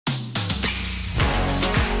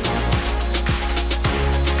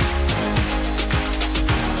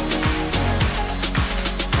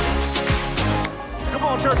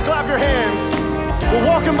Church, clap your hands. We're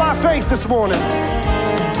walking by faith this morning.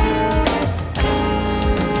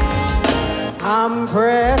 I'm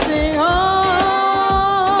pressing on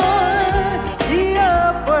the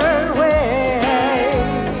upward way,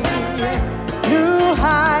 new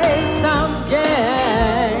heights I'm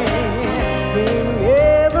gaining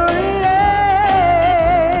every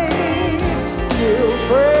day, still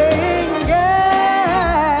praying against,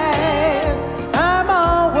 I'm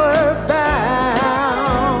onward bound.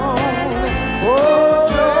 Oh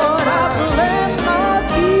Lord, I plant my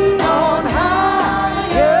feet on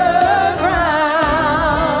higher ground.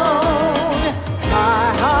 My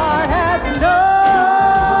heart has no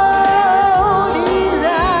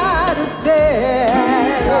desire to stay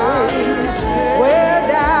where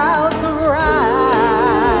doubts arise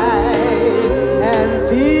and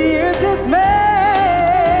fears dismay.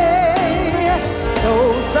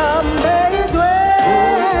 Though some may dwell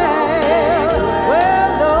where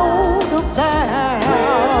those are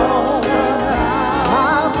bound,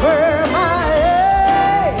 my prayer, my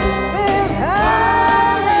aim is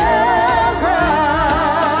higher ground.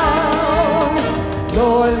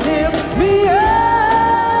 Lord, lift me up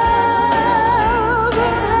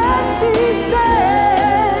and let me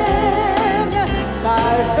stand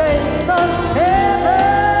by faith on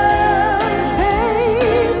heaven's tableland,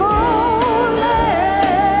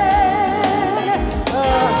 a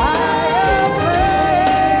higher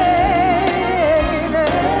grade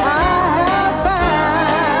than I have found.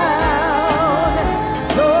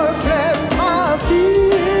 Lord, plant my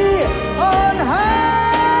feet on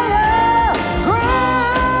higher ground.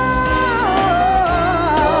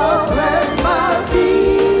 Plant my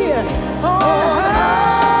feet on higher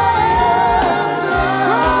ground.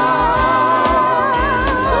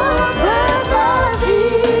 Plant my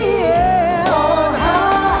feet on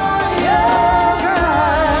higher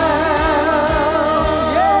ground.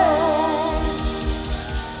 Yeah.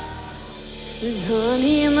 There's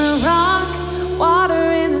honey in the rock, water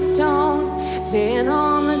in the stone, man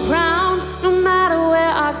on the ground, no matter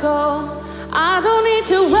where I go. I don't need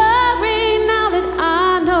to worry now that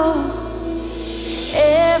I know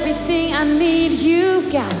everything I need you've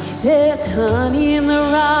got. There's honey in the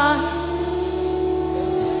rock.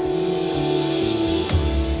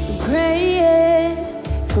 Praying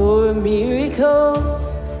for a miracle,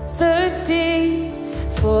 thirsty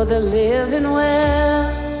for the living well.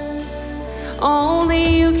 Only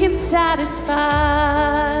you can satisfy.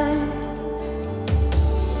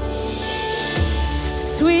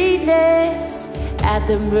 Sweetness at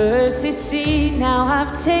the mercy seat. Now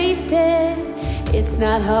I've tasted, it's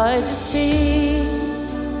not hard to see.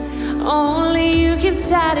 Only you can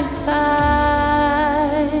satisfy.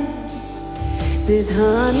 There's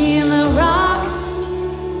honey in the rock.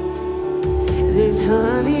 There's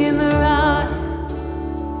honey in the rock.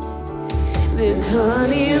 There's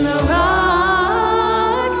honey in the rock.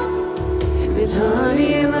 There's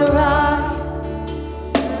honey in the rock.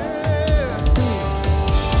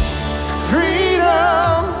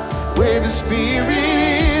 Freedom, where the Spirit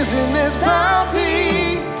is, and there's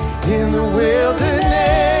bounty in the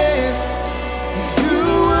wilderness. You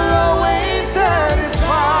will always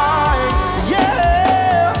satisfy.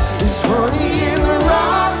 Yeah, there's honey in the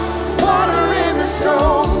rock, water in the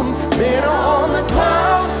stone, men are on the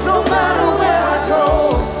ground, no matter where I go.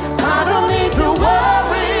 I don't need to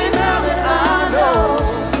worry now that I know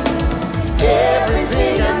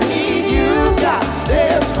everything I need you've got.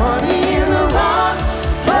 There's honey in the rock,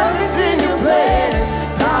 purpose in your plan,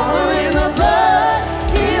 power in the blood,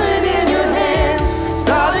 healing in your hands,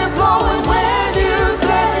 starting flowing when you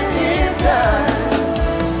said it is done.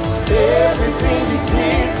 Everything you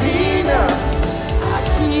did's enough. I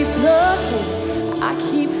keep looking, I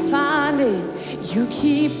keep finding, you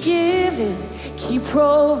keep giving, keep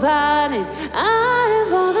providing. I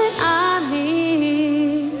have all that I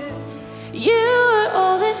need. You are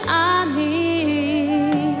all that I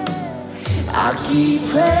need. I keep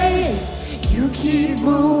praying, you keep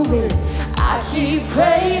moving. I keep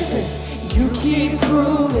praising, you keep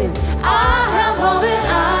proving. I have all that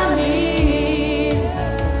I need.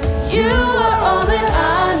 You are all that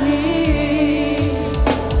I need.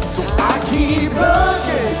 So I keep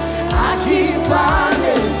looking, I keep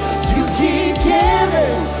finding, you keep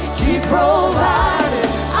giving, keep providing.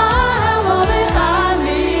 I have all that I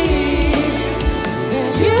need.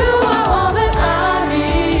 You are all that I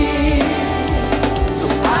need. So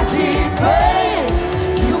I keep praying,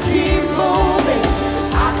 you keep moving,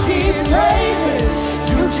 I keep praising,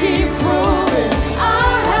 you keep proving. I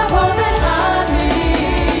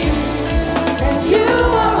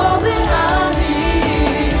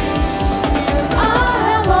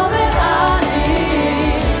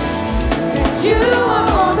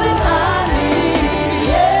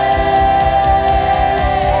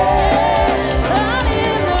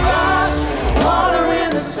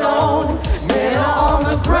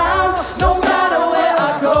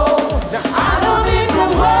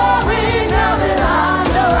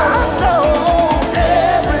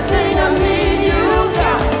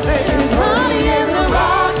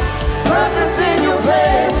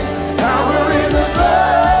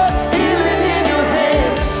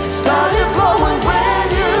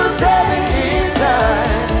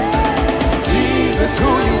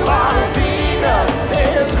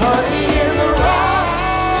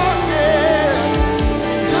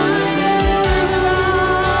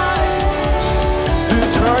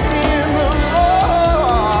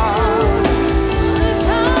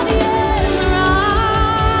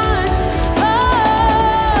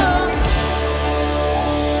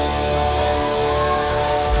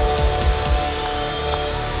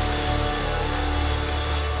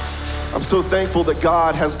thankful that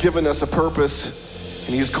God has given us a purpose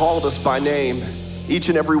and He's called us by name. Each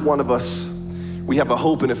and every one of us, we have a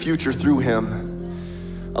hope and a future through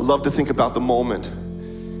Him. I love to think about the moment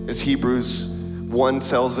as Hebrews 1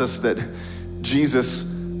 tells us that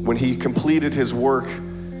Jesus, when He completed His work,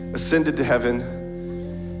 ascended to heaven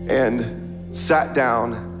and sat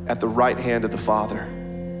down at the right hand of the Father.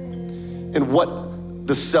 And what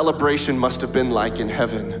the celebration must have been like in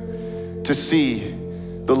heaven to see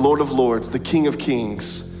the Lord of Lords, the King of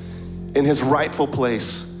Kings, in His rightful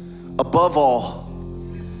place, above all.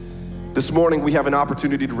 This morning we have an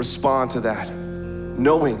opportunity to respond to that,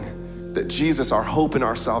 knowing that Jesus, our hope and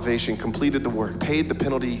our salvation, completed the work, paid the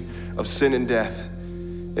penalty of sin and death.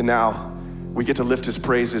 And now we get to lift His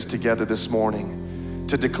praises together this morning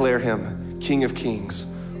to declare Him King of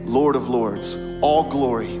Kings, Lord of Lords. All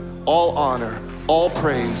glory, all honor, all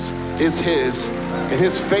praise is His, and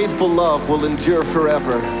His faithful love will endure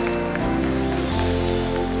forever.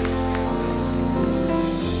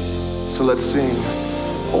 So let's sing.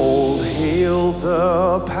 All hail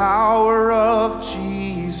the power of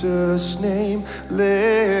Jesus' name.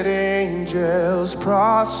 Let angels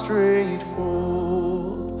prostrate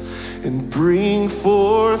fall and bring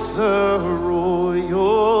forth the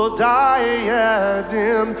royal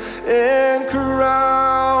diadem and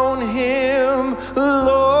crown Him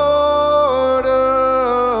Lord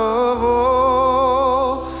of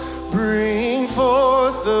all. Bring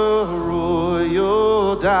forth the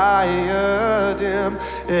royal diadem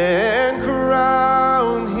and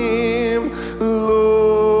crown Him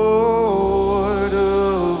Lord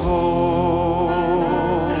of all.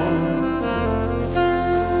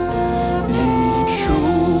 Ye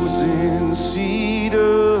chosen seed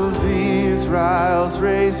of Israel's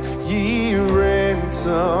race, ye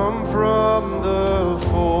ransom from the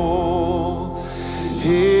fall.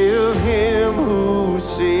 Hail Him who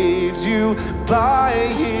saves you by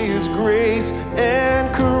His grace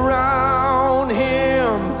and crown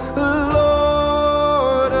Him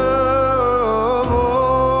Lord of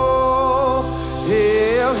all.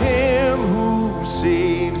 Hail Him who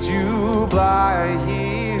saves you by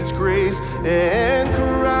His grace and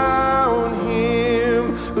crown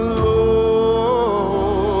Him Lord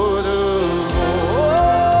of all.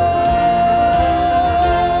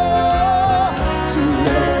 So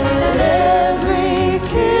let every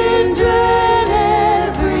kindred,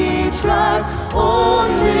 every tribe on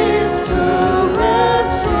this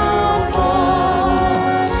terrestrial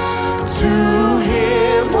ball, to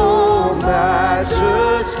Him all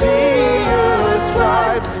majesty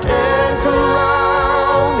ascribe and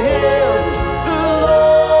crown Him the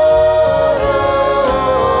Lord of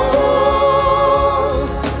all.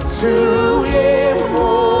 To Him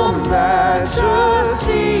all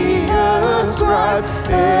majesty ascribe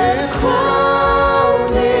and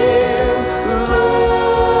crown Him the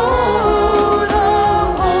Lord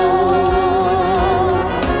of all.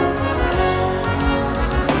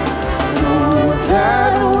 Know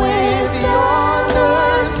that with yonder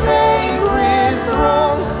sacred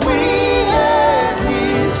throng we at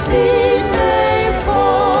His feet may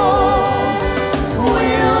fall.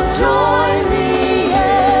 We'll join the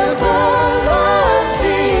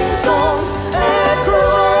everlasting song and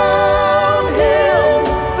crown Him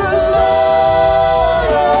the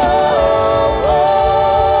Lord of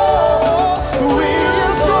all.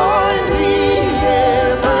 We'll join the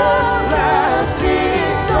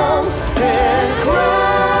everlasting song and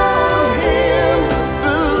crown Him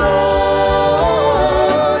the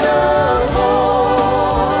Lord of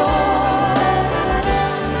all.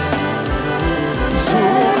 So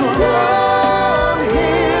crown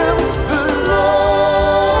Him the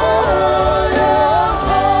Lord of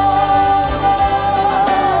all.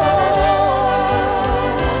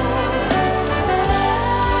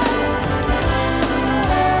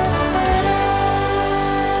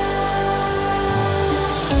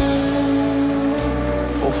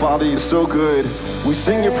 Oh, Father, You're so good. We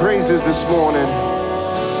sing Your praises this morning.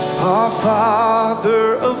 Our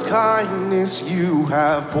Father of kindness, You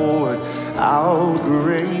have poured out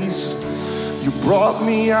grace. You brought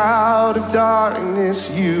me out of darkness.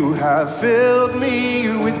 You have filled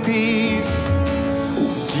me with peace.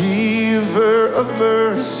 Giver of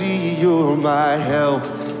mercy, You're my help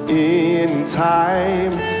in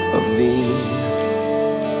time of need.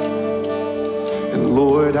 And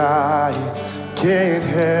Lord, I can't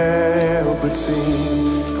help but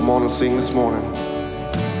sing. Come on and sing this morning.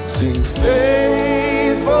 Sing,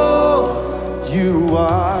 faithful You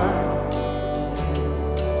are,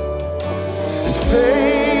 and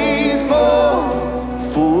faithful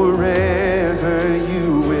forever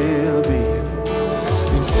You will be.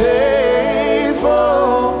 And faithful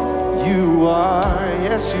You are.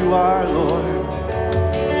 are, Lord.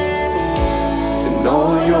 And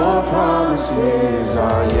all your promises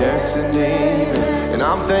are yes and amen. And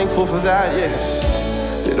I'm thankful for that, yes.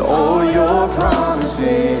 That all your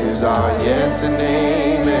promises are yes and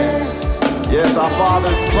amen. Yes, our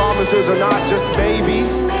Father's promises are not just maybe.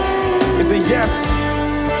 It's a yes.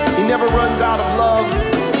 He never runs out of love.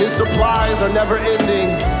 His supplies are never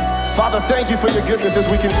ending. Father, thank you for your goodness as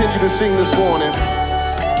we continue to sing this morning.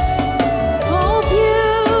 Oh,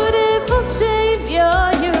 beautiful Savior,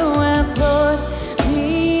 you have put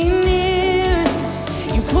me near.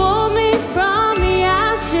 You pulled me from the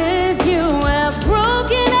ashes. You have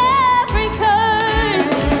broken every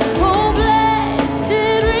curse. Oh,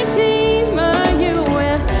 blessed Redeemer, you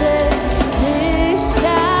have set this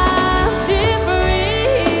captive free.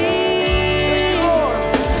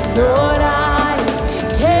 Lord,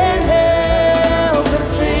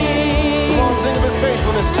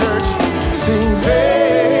 church, sing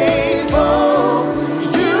faithful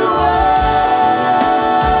you are,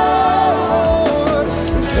 Lord,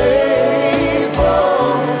 faithful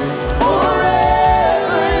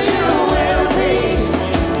forever you will be.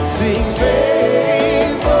 Sing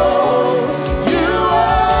faithful you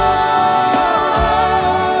are,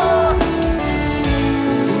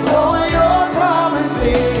 and all your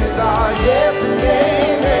promises are yes and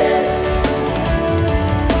amen.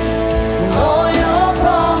 And all your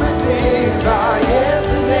promises are yes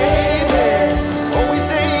and amen. Oh, we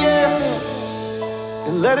say yes,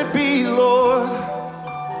 and let it be, Lord.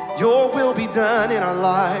 Your will be done in our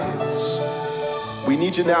lives. We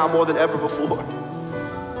need you now more than ever before.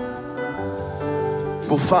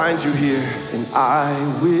 We'll find you here, and I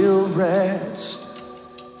will rest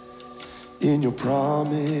in your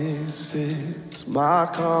promises. My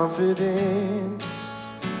confidence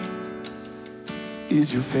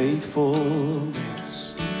is your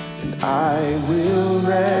faithfulness, and I will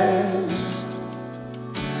rest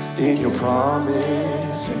in your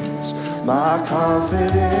promises. My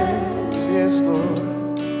confidence, yes, Lord,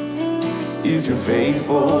 is your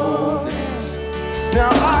faithfulness.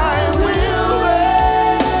 Now I will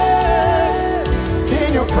rest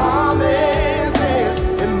in your promises,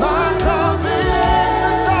 and my confidence,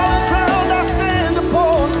 the solid ground I stand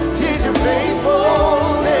upon, is your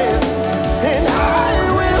faithfulness. And I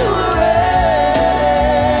will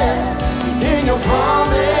rest in your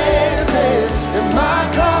promises, and my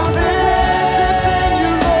confidence, it's in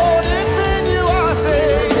you, Lord, it's in you, I say.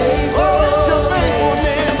 Oh, it's your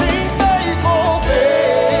faithfulness, sing faithful,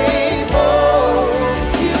 faithful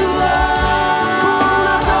you are. Come on,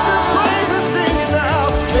 lift up his praises, sing it now.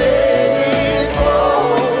 Faithful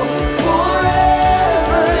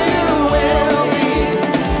forever you will be.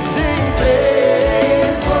 Sing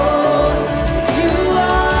faithful you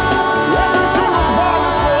are. Every single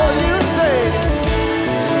promise, Lord, you say.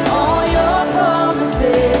 all your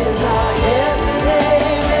promises are yes and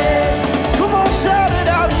amen. Come on, shout it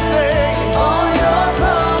out and sing. All your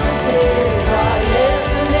promises are yes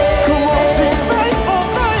and amen. Come on, sing faithful,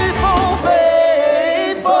 faithful,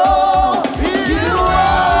 faithful you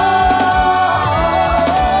are,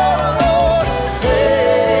 Lord.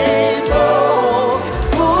 Faithful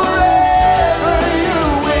forever you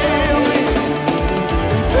will be.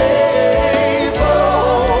 And faithful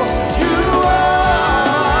you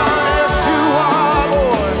are, yes you are,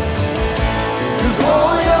 Lord. 'Cause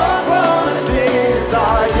all your promises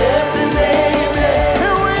are yes and amen.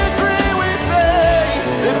 And we agree, we say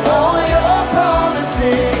that all your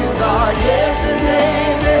promises are yes and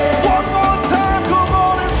amen. One more time, come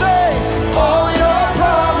on and say, all your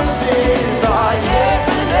promises are yes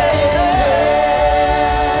and amen.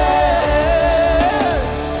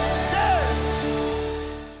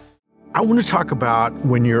 I want to talk about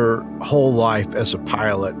when your whole life as a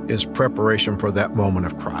pilot is preparation for that moment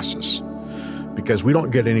of crisis, because we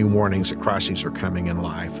don't get any warnings that crises are coming in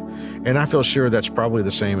life. And I feel sure that's probably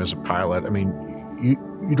the same as a pilot. I mean,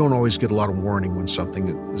 you don't always get a lot of warning when something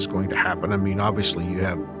is going to happen. I mean, obviously you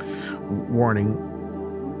have warning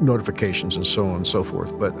notifications and so on and so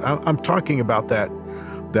forth, but I'm talking about that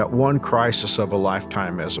one crisis of a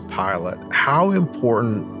lifetime as a pilot. How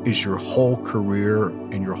important is your whole career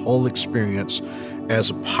and your whole experience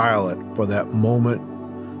as a pilot for that moment,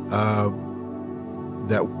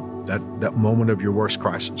 that moment of your worst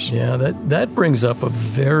crisis? Yeah, that brings up a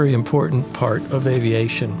very important part of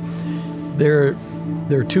aviation. There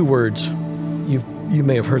are two words. You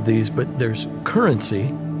may have heard these, but there's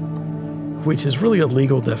currency, which is really a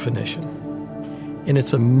legal definition, and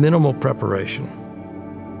it's a minimal preparation.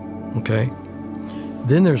 Okay?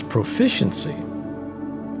 Then there's proficiency,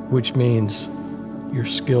 which means your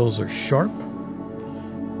skills are sharp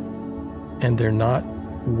and they're not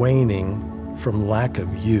waning from lack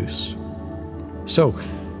of use. So,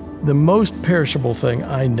 the most perishable thing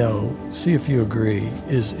I know, see if you agree,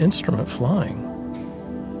 is instrument flying.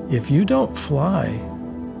 If you don't fly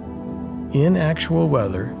in actual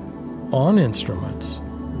weather, on instruments,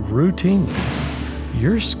 routinely,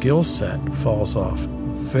 your skill set falls off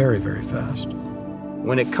very, very fast.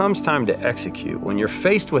 When it comes time to execute, when you're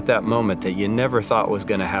faced with that moment that you never thought was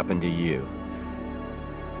going to happen to you,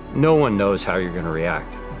 no one knows how you're going to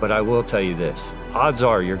react. But I will tell you this, odds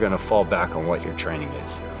are you're going to fall back on what your training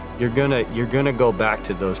is. You're gonna go back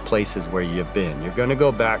to those places where you've been. You're gonna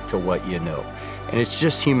go back to what you know. And it's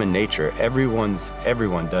just human nature. Everyone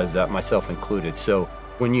does that, myself included. So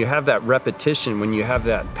when you have that repetition, when you have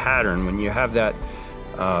that pattern, when you have that,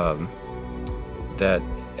 that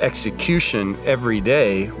execution every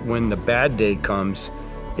day, when the bad day comes,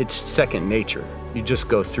 it's second nature. You just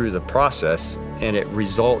go through the process and it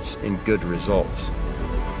results in good results.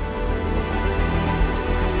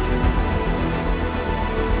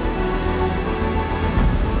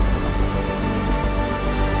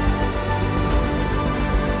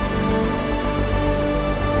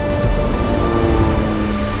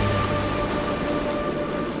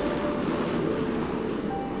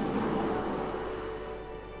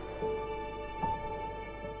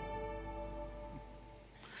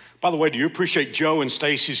 By the way, do you appreciate Joe and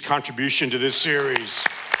Stacy's contribution to this series?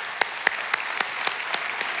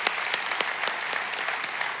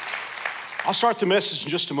 I'll start the message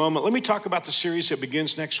in just a moment. Let me talk about the series that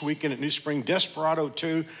begins next weekend at NewSpring, Desperado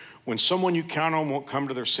II, When Someone You Count On Won't Come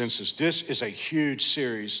to Their Senses. This is a huge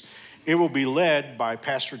series. It will be led by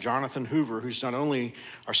Pastor Jonathan Hoover, who's not only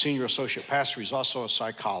our senior associate pastor, he's also a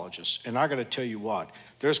psychologist. And I got to tell you what,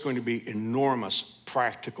 there's going to be enormous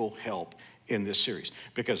practical help in this series,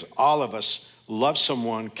 because all of us love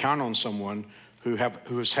someone, count on someone who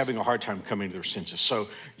is having a hard time coming to their senses. So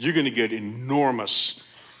you're going to get enormous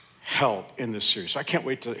help in this series. So I can't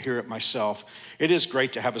wait to hear it myself. It is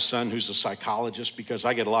great to have a son who's a psychologist, because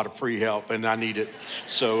I get a lot of free help and I need it.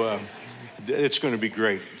 So it's going to be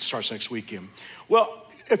great. It starts next weekend. Well,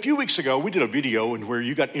 a few weeks ago, we did a video where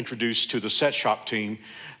you got introduced to the set shop team,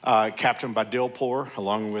 captained by Dale Poor,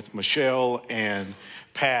 along with Michelle and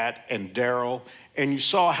Pat and Daryl, and you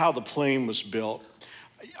saw how the plane was built.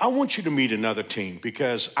 I want you to meet another team,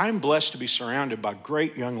 because I'm blessed to be surrounded by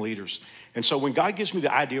great young leaders. And so when God gives me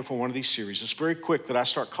the idea for one of these series, it's very quick that I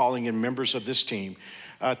start calling in members of this team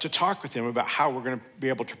to talk with them about how we're going to be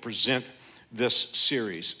able to present this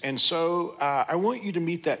series. And so I want you to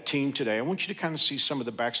meet that team today. I want you to kind of see some of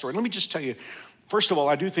the backstory. Let me just tell you, first of all,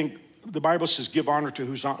 I do think the Bible says, give honor to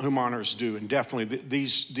whom honor is due. And definitely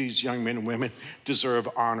these young men and women deserve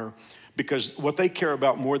honor, because what they care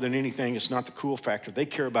about more than anything is not the cool factor. They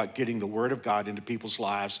care about getting the word of God into people's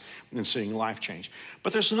lives and seeing life change.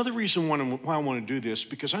 But there's another reason why I want to do this,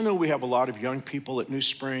 because I know we have a lot of young people at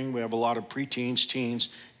NewSpring. We have a lot of preteens, teens,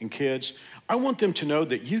 and kids. I want them to know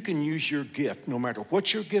that you can use your gift, no matter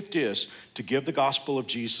what your gift is, to give the gospel of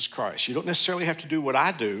Jesus Christ. You don't necessarily have to do what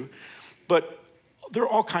I do, but there are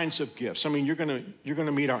all kinds of gifts. I mean, you're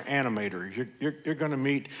gonna meet our animator. You're gonna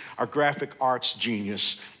meet our graphic arts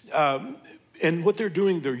genius. And what they're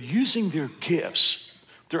doing, they're using their gifts,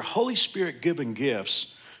 their Holy Spirit given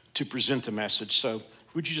gifts, to present the message. So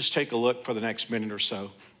would you just take a look for the next minute or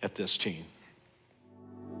so at this team?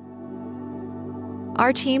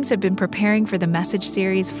 Our teams have been preparing for the message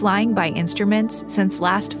series Flying by Instruments since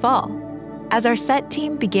last fall. As our set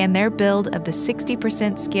team began their build of the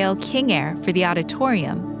 60% scale King Air for the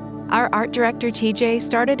auditorium, our art director TJ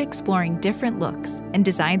started exploring different looks and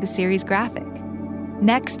designed the series graphic.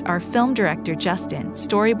 Next, our film director Justin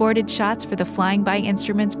storyboarded shots for the Flying by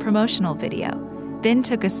Instruments promotional video, then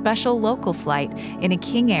took a special local flight in a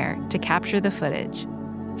King Air to capture the footage.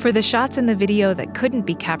 For the shots in the video that couldn't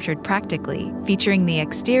be captured practically, featuring the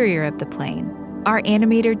exterior of the plane, our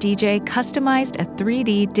animator DJ customized a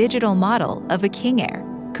 3D digital model of a King Air,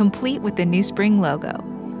 complete with the NewSpring logo,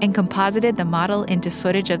 and composited the model into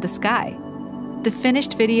footage of the sky. The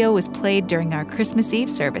finished video was played during our Christmas Eve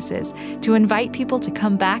services to invite people to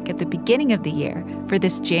come back at the beginning of the year for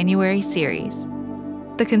this January series.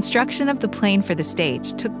 The construction of the plane for the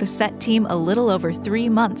stage took the set team a little over 3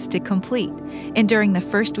 months to complete, and during the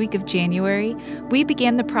first week of January, we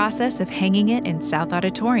began the process of hanging it in South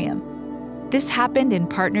Auditorium. This happened in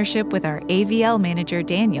partnership with our AVL manager,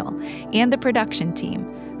 Daniel, and the production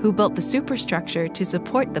team, who built the superstructure to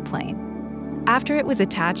support the plane. After it was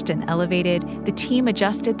attached and elevated, the team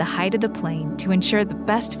adjusted the height of the plane to ensure the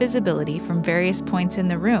best visibility from various points in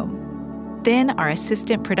the room. Then our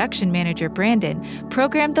assistant production manager, Brandon,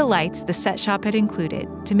 programmed the lights the set shop had included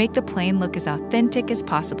to make the plane look as authentic as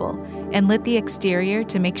possible and lit the exterior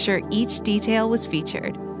to make sure each detail was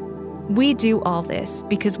featured. We do all this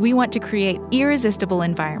because we want to create irresistible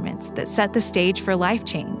environments that set the stage for life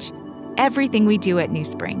change. Everything we do at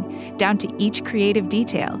NewSpring, down to each creative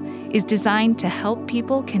detail, is designed to help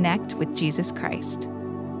people connect with Jesus Christ.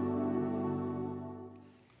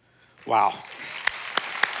 Wow.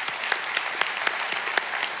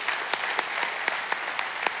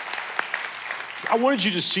 I wanted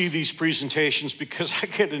you to see these presentations because I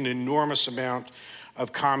get an enormous amount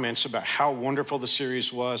of comments about how wonderful the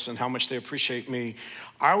series was and how much they appreciate me.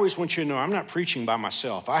 I always want you to know I'm not preaching by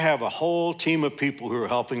myself. I have a whole team of people who are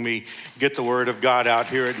helping me get the word of God out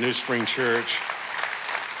here at NewSpring Church.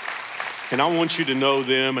 And I want you to know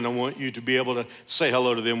them, and I want you to be able to say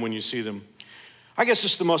hello to them when you see them. I guess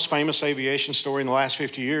it's the most famous aviation story in the last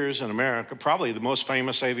 50 years in America, probably the most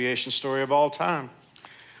famous aviation story of all time.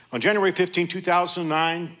 On January 15,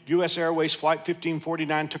 2009, U.S. Airways Flight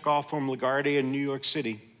 1549 took off from LaGuardia in New York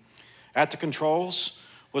City. At the controls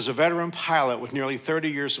was a veteran pilot with nearly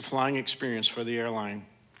 30 years of flying experience for the airline.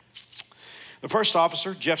 The first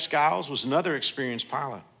officer, Jeff Skiles, was another experienced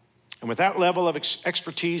pilot. And with that level of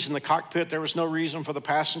expertise in the cockpit, there was no reason for the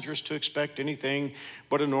passengers to expect anything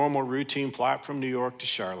but a normal routine flight from New York to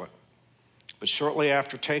Charlotte. But shortly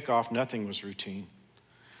after takeoff, nothing was routine.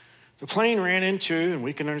 The plane ran into, and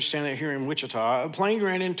we can understand that here in Wichita, the plane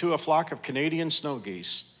ran into a flock of Canadian snow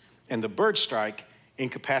geese, and the bird strike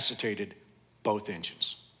incapacitated both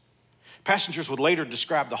engines. Passengers would later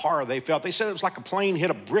describe the horror they felt. They said it was like a plane hit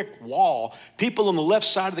a brick wall. People on the left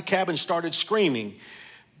side of the cabin started screaming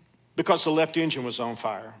because the left engine was on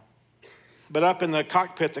fire. But up in the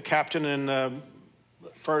cockpit, the captain and the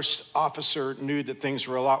first officer knew that things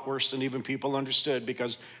were a lot worse than even people understood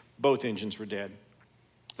because both engines were dead.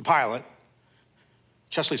 The pilot,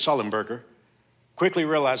 Chesley Sullenberger, quickly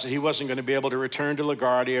realized that he wasn't going to be able to return to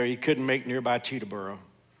LaGuardia or he couldn't make nearby Teterboro.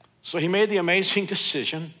 So he made the amazing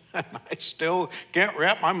decision, and I still can't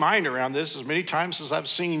wrap my mind around this as many times as I've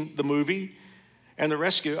seen the movie and the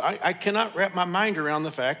rescue. I cannot wrap my mind around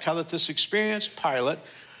the fact how that this experienced pilot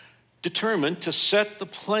determined to set the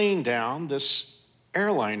plane down, this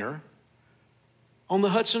airliner, on the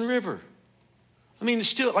Hudson River. I mean, it's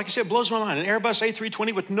still, like I said, it blows my mind. An Airbus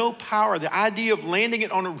A320 with no power. The idea of landing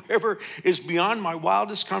it on a river is beyond my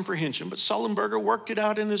wildest comprehension. But Sullenberger worked it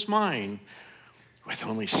out in his mind with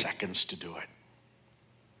only seconds to do it.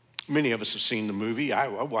 Many of us have seen the movie. I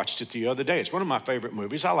watched it the other day. It's one of my favorite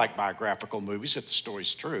movies. I like biographical movies if the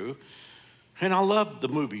story's true. And I love the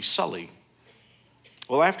movie Sully.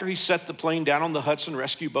 Well, after he set the plane down on the Hudson,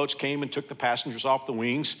 rescue boats came and took the passengers off the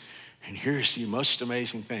wings. And here's the most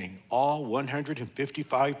amazing thing. All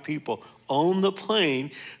 155 people on the plane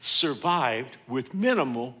survived with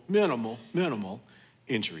minimal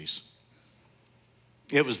injuries.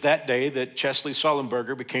 It was that day that Chesley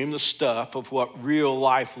Sullenberger became the stuff of what real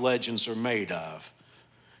life legends are made of.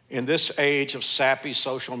 In this age of sappy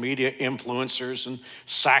social media influencers and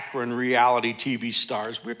saccharine reality TV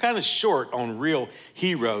stars, we're kind of short on real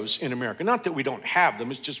heroes in America. Not that we don't have them,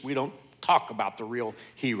 it's just we don't talk about the real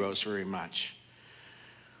heroes very much.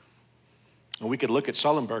 And we could look at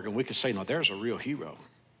Sullenberger and we could say, no, there's a real hero.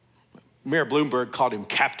 Mayor Bloomberg called him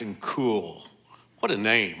Captain Cool. What a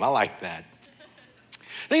name, I like that.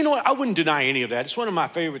 Now, you know what, I wouldn't deny any of that. It's one of my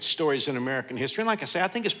favorite stories in American history. And like I say, I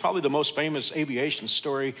think it's probably the most famous aviation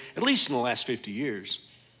story, at least in the last 50 years.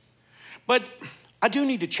 But I do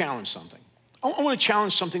need to challenge something. I want to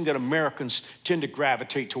challenge something that Americans tend to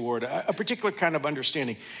gravitate toward, a particular kind of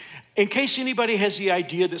understanding. In case anybody has the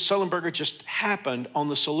idea that Sullenberger just happened on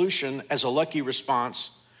the solution as a lucky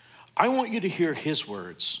response, I want you to hear his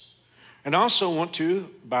words. And I also want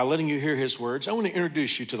to, by letting you hear his words, I want to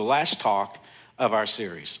introduce you to the last talk of our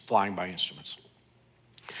series, Flying by Instruments.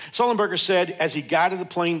 Sullenberger said, as he guided the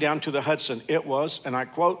plane down to the Hudson, it was, and I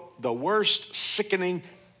quote, the worst sickening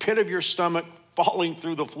pit of your stomach falling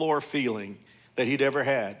through the floor feeling that he'd ever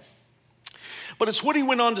had. But it's what he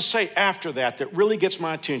went on to say after that that really gets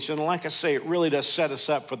my attention. And like I say, it really does set us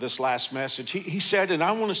up for this last message. He said, and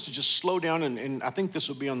I want us to just slow down, and I think this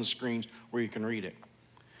will be on the screens where you can read it.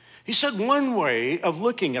 He said, one way of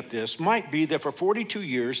looking at this might be that for 42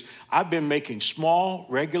 years, I've been making small,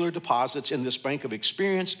 regular deposits in this bank of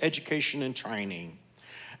experience, education, and training.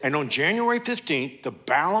 And on January 15th, the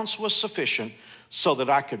balance was sufficient so that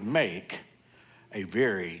I could make a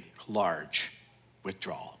very large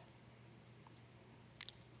withdrawal.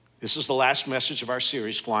 This is the last message of our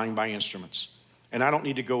series, Flying by Instruments. And I don't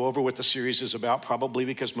need to go over what the series is about, probably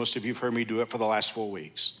because most of you have heard me do it for the last 4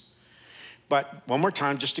 weeks. But one more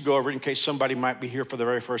time, just to go over it in case somebody might be here for the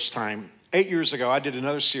very first time. 8 years ago, I did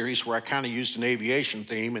another series where I kind of used an aviation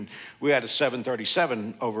theme, and we had a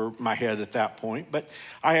 737 over my head at that point. But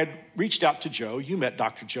I had reached out to Joe. You met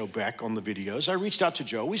Dr. Joe Beck on the videos. I reached out to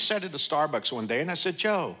Joe. We sat at a Starbucks one day, and I said,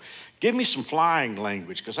 Joe, give me some flying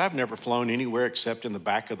language, because I've never flown anywhere except in the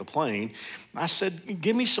back of the plane. I said,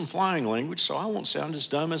 give me some flying language so I won't sound as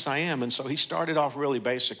dumb as I am. And so he started off really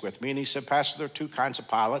basic with me, and he said, Pastor, there are two kinds of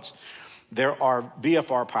pilots. There are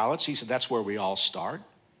VFR pilots. He said, that's where we all start.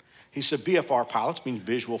 He said, VFR pilots means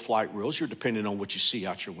visual flight rules. You're dependent on what you see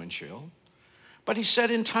out your windshield. But he said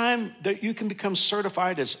in time that you can become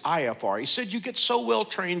certified as IFR. He said you get so well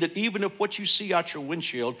trained that even if what you see out your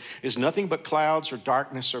windshield is nothing but clouds or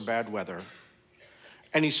darkness or bad weather.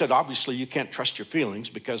 And he said, obviously, you can't trust your feelings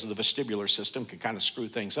because of the vestibular system can kind of screw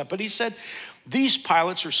things up. But he said, these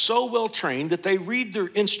pilots are so well trained that they read their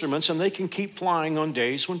instruments and they can keep flying on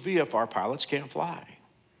days when VFR pilots can't fly.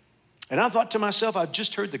 And I thought to myself, I've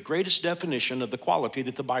just heard the greatest definition of the quality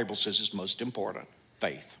that the Bible says is most important,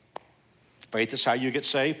 faith. Faith is how you get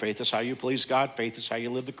saved. Faith is how you please God. Faith is how you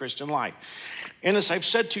live the Christian life. And as I've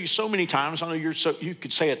said to you so many times, I know you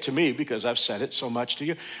could say it to me because I've said it so much to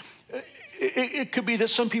you. It could be that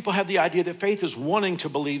some people have the idea that faith is wanting to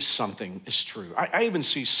believe something is true. I even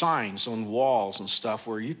see signs on walls and stuff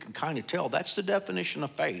where you can kind of tell that's the definition of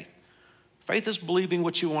faith. Faith is believing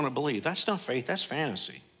what you want to believe. That's not faith, that's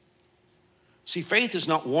fantasy. See, faith is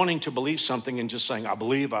not wanting to believe something and just saying, I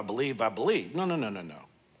believe, I believe, I believe. No.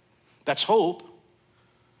 That's hope.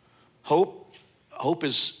 Hope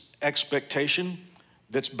is expectation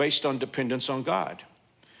that's based on dependence on God.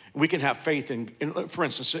 We can have faith in for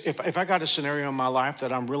instance, if I got a scenario in my life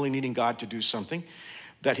that I'm really needing God to do something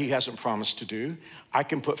that he hasn't promised to do, I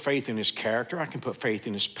can put faith in his character. I can put faith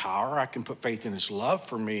in his power. I can put faith in his love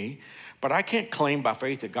for me. But I can't claim by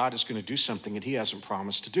faith that God is going to do something that he hasn't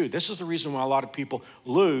promised to do. This is the reason why a lot of people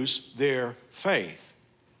lose their faith.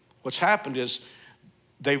 What's happened is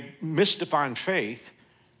they've misdefined faith,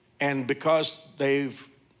 and because they've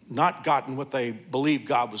not gotten what they believed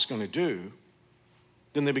God was going to do,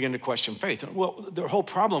 then they begin to question faith. Well, the whole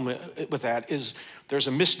problem with that is there's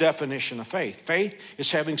a misdefinition of faith. Faith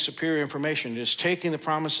is having superior information. It is taking the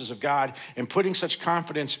promises of God and putting such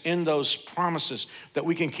confidence in those promises that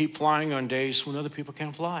we can keep flying on days when other people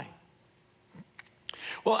can't fly.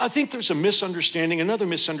 Well, I think there's a misunderstanding, another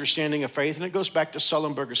misunderstanding of faith, and it goes back to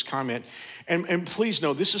Sullenberger's comment. And please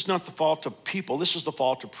know, this is not the fault of people. This is the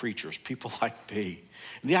fault of preachers, people like me.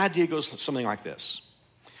 And the idea goes something like this.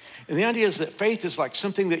 And the idea is that faith is like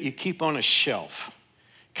something that you keep on a shelf,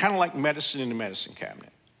 kind of like medicine in a medicine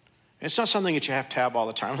cabinet. And it's not something that you have to have all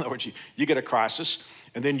the time. In other words, you get a crisis,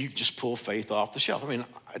 and then you just pull faith off the shelf. I mean,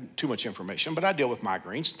 too much information, but I deal with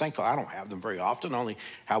migraines. Thankfully, I don't have them very often. I only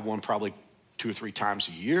have one probably 2 or 3 times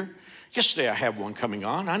a year. Yesterday, I had one coming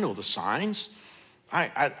on. I know the signs.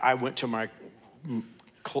 I went to my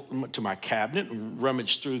cabinet and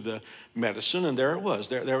rummaged through the medicine, and there it was.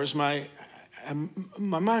 There was my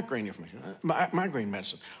migraine information, my migraine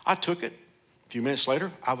medicine. I took it. A few minutes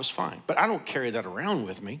later, I was fine. But I don't carry that around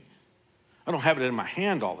with me. I don't have it in my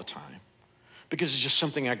hand all the time because it's just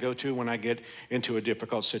something I go to when I get into a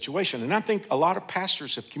difficult situation. And I think a lot of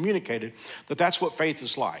pastors have communicated that that's what faith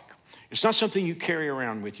is like. It's not something you carry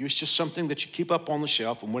around with you. It's just something that you keep up on the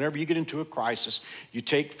shelf. And whenever you get into a crisis, you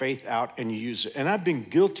take faith out and you use it. And I've been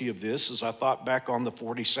guilty of this as I thought back on the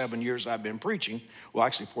 47 years I've been preaching. Well,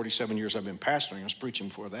 actually, 47 years I've been pastoring. I was preaching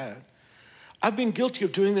before that. I've been guilty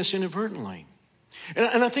of doing this inadvertently.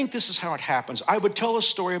 And I think this is how it happens. I would tell a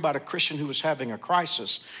story about a Christian who was having a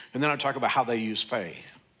crisis, and then I'd talk about how they use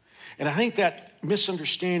faith. And I think that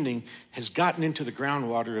misunderstanding has gotten into the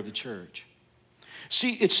groundwater of the church.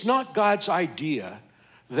 See, it's not God's idea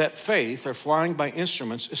that faith, or flying by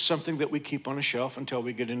instruments, is something that we keep on a shelf until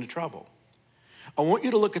we get into trouble. I want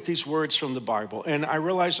you to look at these words from the Bible, and I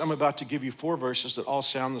realize I'm about to give you 4 verses that all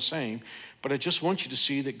sound the same, but I just want you to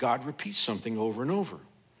see that God repeats something over and over.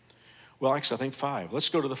 Well, actually, I think 5. Let's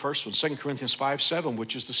go to the first one, 2 Corinthians 5:7,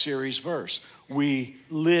 which is the series verse. We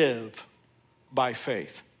live by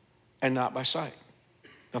faith and not by sight.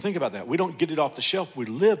 Now think about that. We don't get it off the shelf. We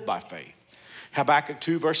live by faith. Habakkuk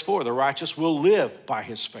 2, verse 4, the righteous will live by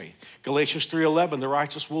his faith. Galatians 3:11, the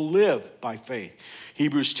righteous will live by faith.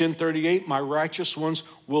 Hebrews 10:38, my righteous ones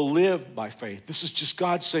will live by faith. This is just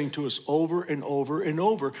God saying to us over and over and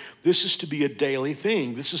over, this is to be a daily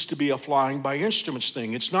thing. This is to be a flying by instruments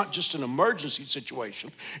thing. It's not just an emergency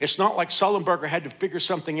situation. It's not like Sullenberger had to figure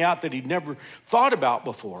something out that he'd never thought about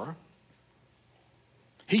before.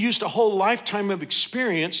 He used a whole lifetime of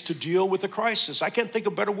experience to deal with a crisis. I can't think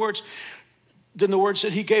of better words. than the words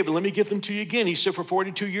that he gave. And let me give them to you again. He said, for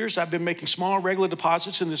 42 years, I've been making small regular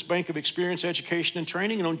deposits in this bank of experience, education, and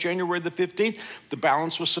training. And on January the 15th, the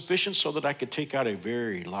balance was sufficient so that I could take out a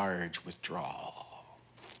very large withdrawal.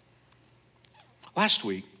 Last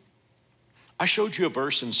week, I showed you a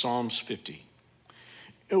verse in Psalms 50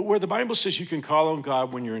 where the Bible says you can call on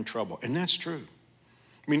God when you're in trouble. And that's true.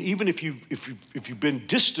 I mean, even if you've been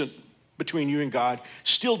distant between you and God,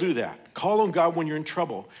 still do that. Call on God when you're in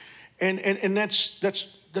trouble. And that's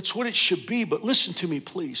what it should be. But listen to me,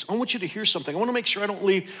 please. I want you to hear something. I want to make sure I don't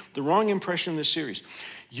leave the wrong impression in this series.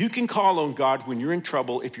 You can call on God when you're in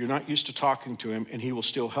trouble if you're not used to talking to him, and he will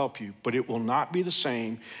still help you. But it will not be the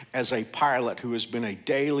same as a pilot who has been a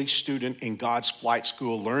daily student in God's flight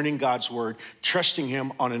school, learning God's word, trusting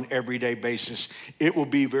him on an everyday basis. It will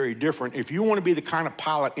be very different. If you want to be the kind of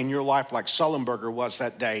pilot in your life like Sullenberger was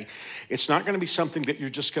that day, it's not going to be something that you're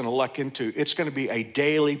just going to luck into. It's going to be a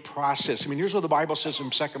daily process. I mean, here's what the Bible says in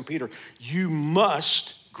 2 Peter. You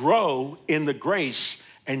must grow in the grace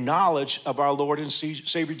and knowledge of our Lord and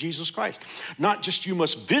Savior Jesus Christ. Not just you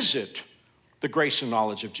must visit the grace and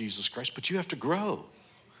knowledge of Jesus Christ, but you have to grow.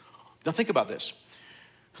 Now think about this.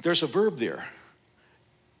 There's a verb there.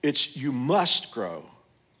 It's you must grow.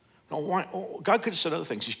 Now, God could have said other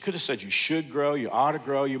things. He could have said you should grow, you ought to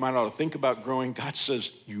grow, you might ought to think about growing. God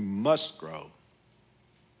says you must grow.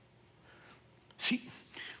 See,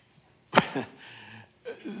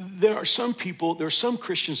 there are some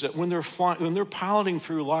Christians that when they're piloting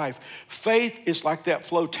through life, faith is like that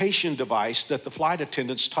flotation device that the flight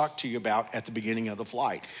attendants talk to you about at the beginning of the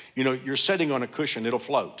flight. You know, you're sitting on a cushion, it'll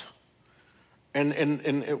float.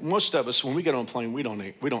 And most of us, when we get on a plane, we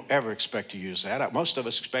don't ever expect to use that. Most of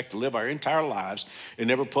us expect to live our entire lives and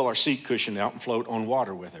never pull our seat cushion out and float on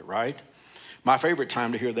water with it, right? My favorite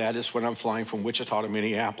time to hear that is when I'm flying from Wichita to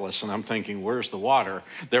Minneapolis and I'm thinking, where's the water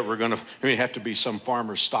that we're going to, it have to be some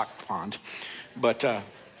farmer's stock pond. But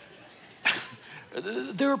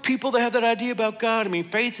there are people that have that idea about God. I mean,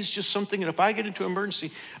 faith is just something that if I get into an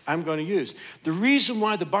emergency, I'm going to use. The reason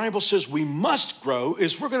why the Bible says we must grow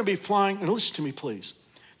is we're going to be flying, and listen to me, please.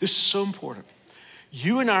 This is so important.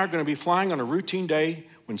 You and I are going to be flying on a routine day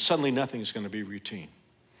when suddenly nothing is going to be routine.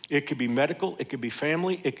 It could be medical, it could be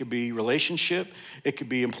family, it could be relationship, it could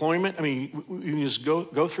be employment. I mean, you can just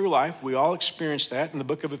go through life. We all experience that. In the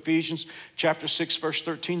book of Ephesians, chapter 6, verse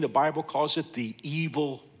 13, the Bible calls it the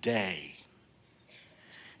evil day.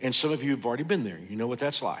 And some of you have already been there. You know what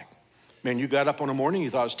that's like. Man, you got up on a morning, you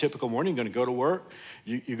thought it was a typical morning, you're going to go to work,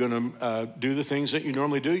 you're going to do the things that you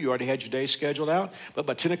normally do. You already had your day scheduled out. But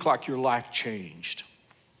by 10 o'clock, your life changed.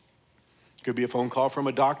 It could be a phone call from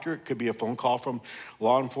a doctor. It could be a phone call from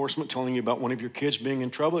law enforcement telling you about one of your kids being in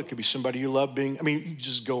trouble. It could be somebody you love being, you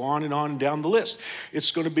just go on and down the list.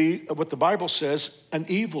 It's going to be what the Bible says, an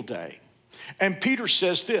evil day. And Peter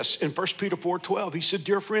says this in 1 Peter 4:12. He said,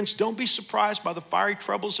 dear friends, don't be surprised by the fiery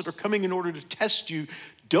troubles that are coming in order to test you.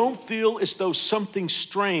 Don't feel as though something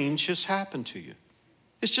strange has happened to you.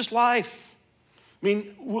 It's just life. I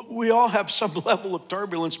mean, we all have some level of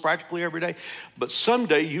turbulence practically every day. But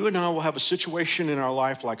someday you and I will have a situation in our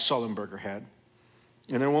life like Sullenberger had.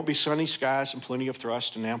 And there won't be sunny skies and plenty of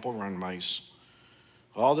thrust and ample runways.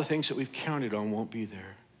 All the things that we've counted on won't be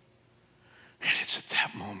there. And it's at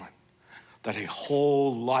that moment that a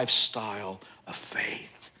whole lifestyle of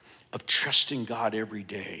faith, of trusting God every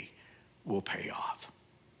day, will pay off.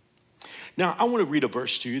 Now, I want to read a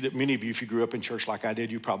verse to you that many of you, if you grew up in church like I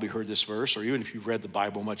did, you probably heard this verse, or even if you've read the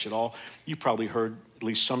Bible much at all, you probably heard at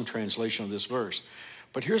least some translation of this verse.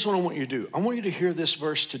 But here's what I want you to do. I want you to hear this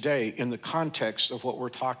verse today in the context of what we're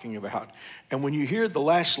talking about. And when you hear the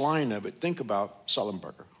last line of it, think about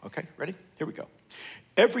Sullenberger. Okay, ready? Here we go.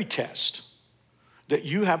 Every test that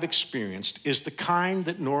you have experienced is the kind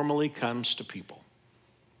that normally comes to people.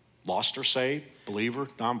 Lost or saved, believer,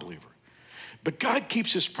 non-believer. But God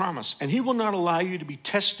keeps his promise, and he will not allow you to be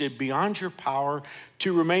tested beyond your power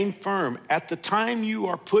to remain firm. At the time you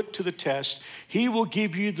are put to the test, he will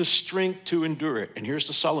give you the strength to endure it. And here's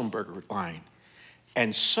the Sullenberger line.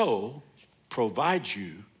 And so provide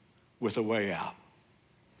you with a way out.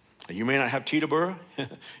 You may not have Teterboro.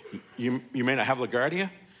 you may not have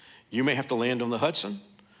LaGuardia. You may have to land on the Hudson.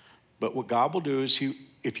 But what God will do is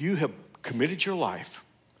if you have committed your life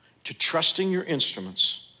to trusting your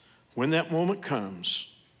instruments, when that moment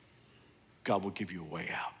comes, God will give you a way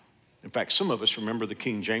out. In fact, some of us remember the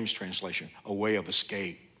King James translation, a way of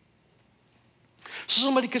escape. So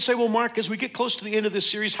somebody could say, well, Mark, as we get close to the end of this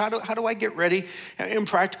series, how do I get ready in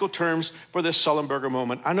practical terms for this Sullenberger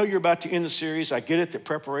moment? I know you're about to end the series. I get it that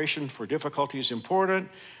preparation for difficulty is important.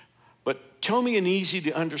 But tell me in easy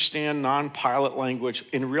to understand non-pilot language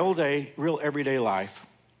in real everyday life,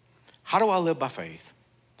 how do I live by faith?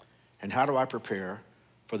 And how do I prepare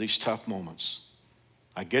for these tough moments?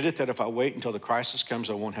 I get it that if I wait until the crisis comes,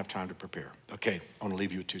 I won't have time to prepare. Okay, I want to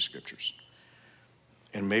leave you with 2 scriptures.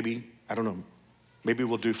 And maybe, I don't know, maybe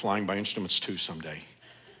we'll do Flying by Instruments 2 someday.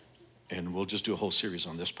 And we'll just do a whole series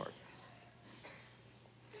on this part.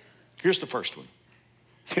 Here's the first one.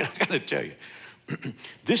 I gotta tell you,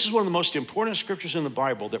 this is one of the most important scriptures in the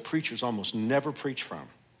Bible that preachers almost never preach from.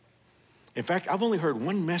 In fact, I've only heard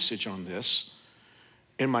one message on this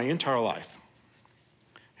in my entire life.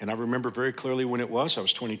 And I remember very clearly when it was. I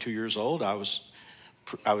was 22 years old. I was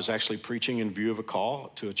actually preaching in view of a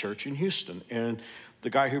call to a church in Houston. And the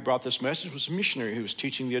guy who brought this message was a missionary who was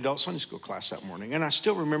teaching the adult Sunday school class that morning. And I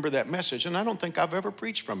still remember that message, and I don't think I've ever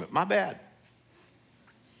preached from it. My bad.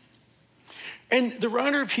 And the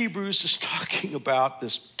writer of Hebrews is talking about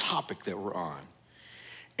this topic that we're on.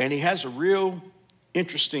 And he has a real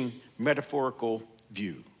interesting metaphorical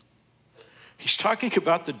view. He's talking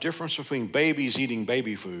about the difference between babies eating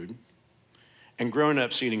baby food and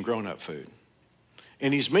grown-ups eating grown-up food.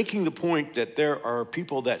 And he's making the point that there are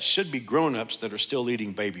people that should be grown-ups that are still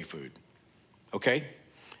eating baby food, okay?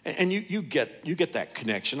 And you get that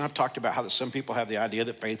connection. I've talked about how that some people have the idea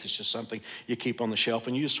that faith is just something you keep on the shelf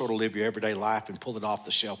and you just sort of live your everyday life and pull it off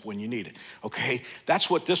the shelf when you need it, okay?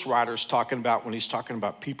 That's what this writer is talking about when he's talking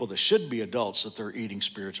about people that should be adults, that they're eating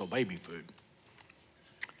spiritual baby food.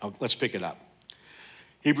 Let's pick it up.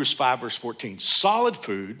 Hebrews 5, verse 14. Solid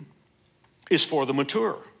food is for the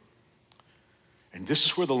mature. And this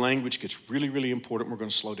is where the language gets really, really important. We're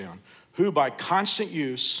going to slow down. Who by constant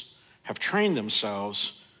use have trained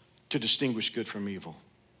themselves to distinguish good from evil.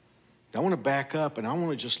 Now, I want to back up and I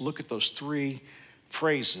want to just look at those 3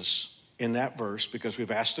 phrases in that verse because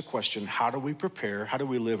we've asked the question, how do we prepare? How do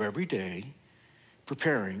we live every day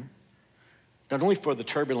preparing not only for the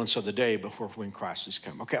turbulence of the day, but for when crises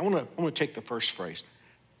come? Okay, I want to take the first phrase,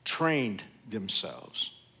 trained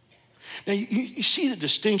themselves. Now, you see the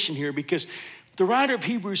distinction here because the writer of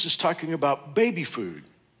Hebrews is talking about baby food.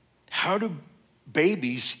 How do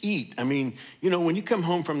babies eat? I mean, when you come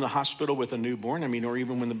home from the hospital with a newborn, or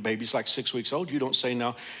even when the baby's like 6 weeks old, you don't say,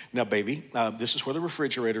 now baby, this is where the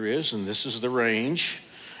refrigerator is, and this is the range,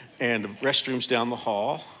 and the restroom's down the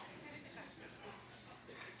hall.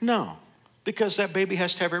 No, because that baby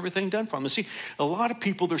has to have everything done for them. See, a lot of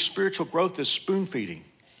people, their spiritual growth is spoon feeding.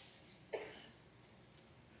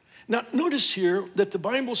 Now, notice here that the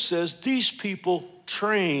Bible says these people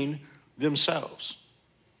train themselves.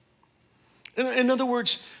 In other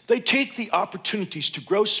words, they take the opportunities to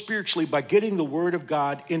grow spiritually by getting the Word of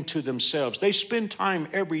God into themselves. They spend time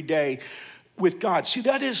every day with God. See,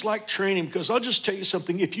 that is like training because I'll just tell you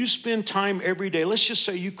something. If you spend time every day, let's just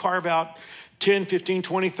say you carve out 10, 15,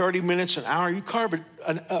 20, 30 minutes, an hour, you carve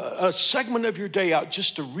a segment of your day out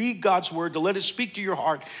just to read God's Word, to let it speak to your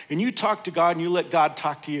heart, and you talk to God and you let God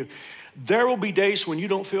talk to you. There will be days when you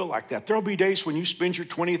don't feel like that. There will be days when you spend your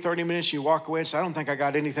 20, 30 minutes and you walk away and say, I don't think I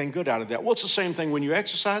got anything good out of that. Well, it's the same thing when you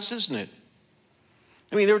exercise, isn't it?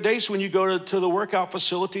 There are days when you go to the workout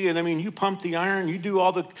facility and you pump the iron, you do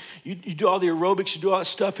all the aerobics, you do all that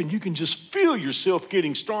stuff, and you can just feel yourself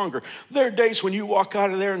getting stronger. There are days when you walk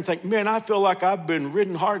out of there and think, man, I feel like I've been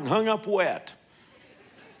ridden hard and hung up wet.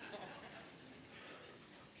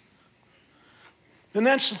 And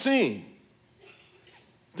that's the thing.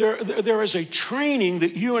 There is a training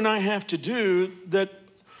that you and I have to do that,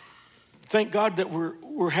 thank God that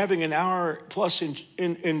we're having an hour plus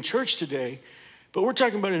in church today, but we're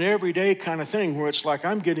talking about an everyday kind of thing where it's like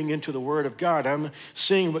I'm getting into the Word of God. I'm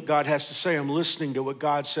seeing what God has to say. I'm listening to what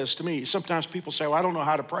God says to me. Sometimes people say, well, I don't know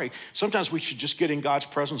how to pray. Sometimes we should just get in God's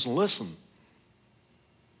presence and listen.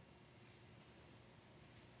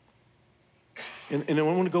 And I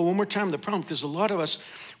want to go one more time to the problem, because a lot of us,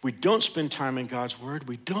 we don't spend time in God's Word.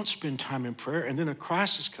 We don't spend time in prayer. And then a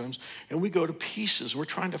crisis comes and we go to pieces. We're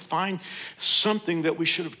trying to find something that we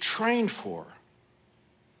should have trained for.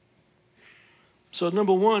 So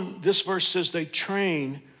number one, this verse says they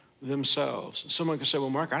train themselves. Someone can say, well,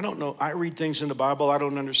 Mark, I don't know. I read things in the Bible I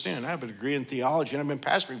don't understand. I have a degree in theology and I've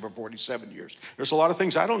been pastoring for 47 years. There's a lot of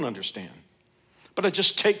things I don't understand. But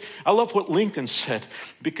I love what Lincoln said,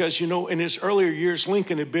 because, in his earlier years,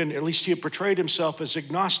 Lincoln he had portrayed himself as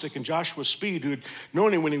agnostic, and Joshua Speed, who had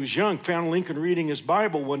known him when he was young, found Lincoln reading his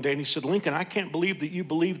Bible one day, and he said, Lincoln, I can't believe that you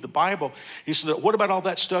believe the Bible. He said, what about all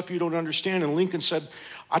that stuff you don't understand? And Lincoln said,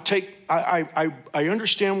 I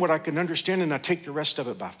understand what I can understand, and I take the rest of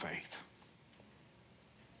it by faith.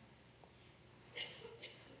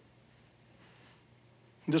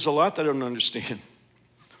 There's a lot that I don't understand.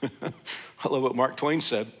 I love what Mark Twain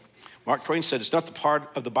said. Mark Twain said, it's not the part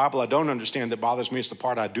of the Bible I don't understand that bothers me, it's the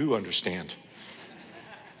part I do understand.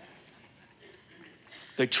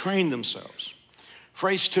 They train themselves.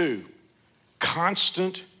 Phrase 2,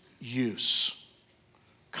 constant use.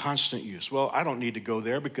 Constant use. Well, I don't need to go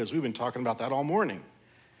there because we've been talking about that all morning.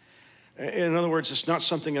 In other words, it's not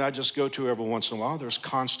something that I just go to every once in a while. There's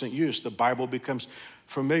constant use. The Bible becomes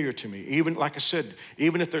familiar to me. Even, like I said,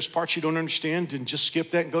 even if there's parts you don't understand, then just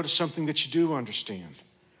skip that and go to something that you do understand.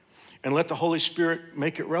 And let the Holy Spirit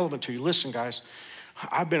make it relevant to you. Listen, guys,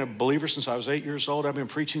 I've been a believer since I was 8 years old. I've been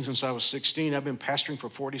preaching since I was 16. I've been pastoring for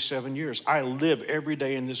 47 years. I live every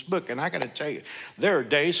day in this book. And I got to tell you, there are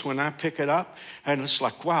days when I pick it up and it's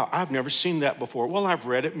like, wow, I've never seen that before. Well, I've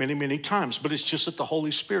read it many, many times, but it's just that the Holy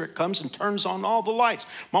Spirit comes and turns on all the lights.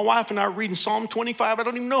 My wife and I are reading Psalm 25. I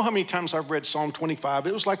don't even know how many times I've read Psalm 25.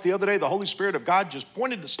 It was like the other day, the Holy Spirit of God just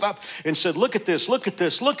pointed to stuff and said, look at this, look at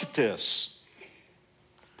this, look at this.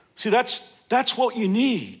 See, that's what you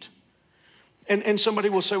need. And somebody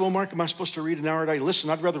will say, well, Mark, am I supposed to read an hour a day? Listen,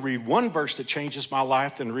 I'd rather read one verse that changes my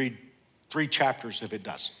life than read 3 chapters if it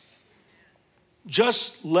doesn't.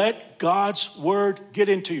 Just let God's word get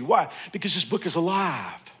into you. Why? Because this book is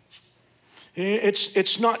alive.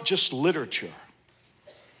 It's not just literature.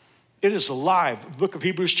 It is alive. The book of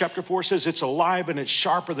Hebrews chapter 4 says it's alive and it's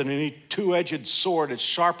sharper than any two-edged sword. It's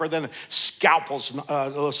sharper than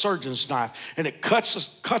a surgeon's knife. And it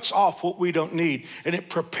cuts off what we don't need. And it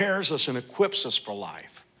prepares us and equips us for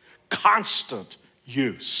life. Constant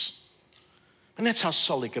use. And that's how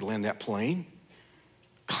Sully could land that plane.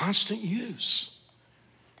 Constant use.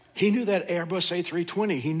 He knew that Airbus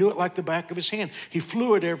A320. He knew it like the back of his hand. He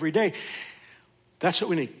flew it every day. That's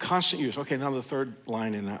what we need, constant use. Okay, now the third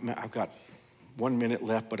line, and I've got 1 minute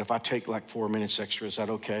left, but if I take like 4 minutes extra, is that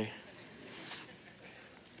okay?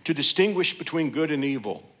 To distinguish between good and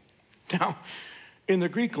evil. Now, in the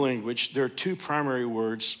Greek language, there are 2 primary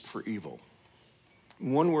words for evil.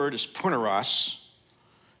 One word is porneros.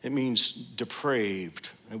 It means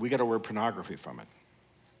depraved, and we got our word pornography from it.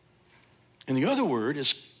 And the other word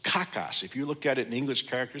is kakos. If you looked at it in English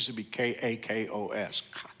characters, it'd be K-A-K-O-S,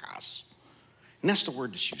 kakos. And that's the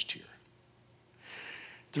word that's used here.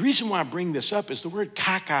 The reason why I bring this up is the word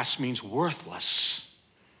kakos means worthless.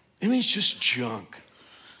 It means just junk.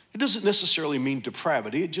 It doesn't necessarily mean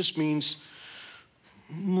depravity. It just means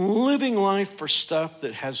living life for stuff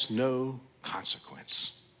that has no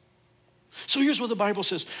consequence. So here's what the Bible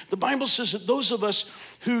says. The Bible says that those of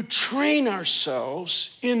us who train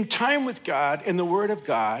ourselves in time with God and the Word of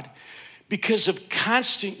God, because of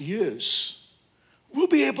constant use, we'll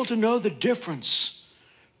be able to know the difference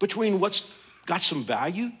between what's got some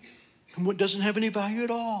value and what doesn't have any value at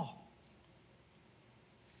all.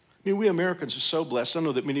 I mean, we Americans are so blessed. I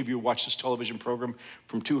know that many of you watch this television program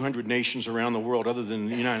from 200 nations around the world other than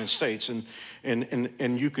the United States,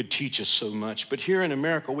 and you could teach us so much. But here in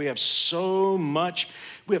America, we have so much,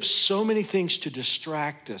 we have so many things to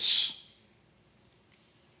distract us.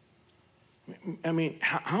 I mean,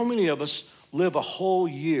 how many of us live a whole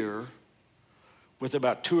year with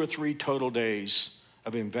about 2 or 3 total days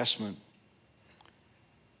of investment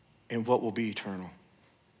in what will be eternal?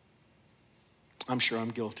 I'm sure I'm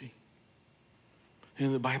guilty.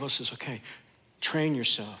 And the Bible says, okay, train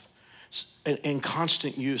yourself in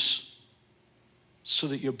constant use so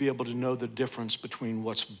that you'll be able to know the difference between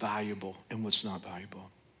what's valuable and what's not valuable.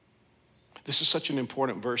 This is such an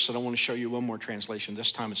important verse that I want to show you one more translation.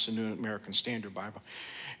 This time it's the New American Standard Bible.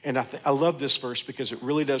 And I love this verse because it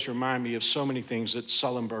really does remind me of so many things that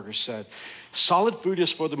Sullenberger said. Solid food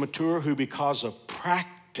is for the mature who, because of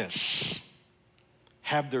practice,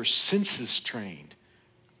 have their senses trained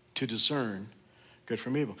to discern good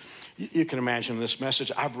from evil. You can imagine this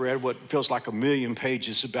message. I've read what feels like 1,000,000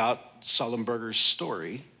 pages about Sullenberger's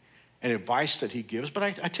story and advice that he gives. But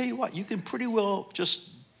I tell you what, you can pretty well just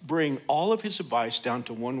bring all of his advice down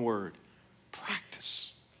to one word: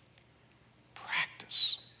 practice.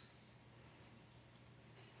 Practice.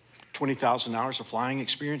 20,000 hours of flying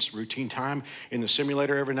experience, routine time in the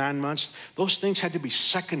simulator every 9 months. Those things had to be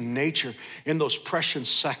second nature in those precious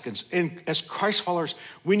seconds. And as Christ followers,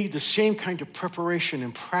 we need the same kind of preparation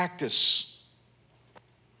and practice.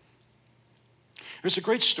 There's a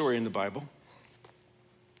great story in the Bible.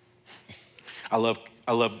 I love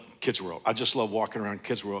Kids World. I just love walking around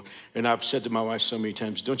Kids World. And I've said to my wife so many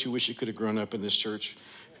times, don't you wish you could have grown up in this church?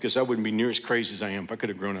 Because I wouldn't be near as crazy as I am if I could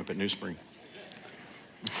have grown up at NewSpring.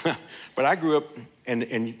 But I grew up,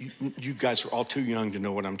 and you guys are all too young to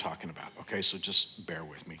know what I'm talking about, okay? So just bear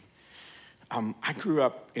with me. I grew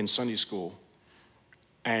up in Sunday school,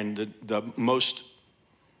 and the most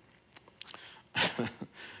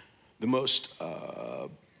the most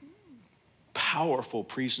powerful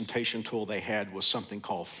presentation tool they had was something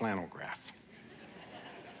called flannel graph.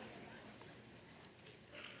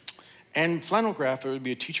 And flannel graph, there would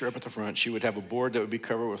be a teacher up at the front. She would have a board that would be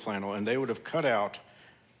covered with flannel, and they would have cut out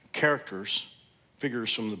characters,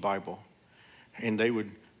 figures from the Bible, and they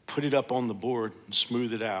would put it up on the board and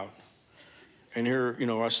smooth it out. And here,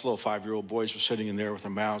 us little 5-year-old boys were sitting in there with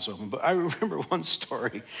their mouths open. But I remember one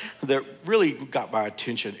story that really got my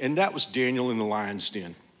attention, and that was Daniel in the lion's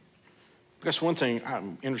den. That's one thing,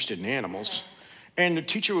 I'm interested in animals. And the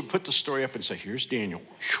teacher would put the story up and say, here's Daniel.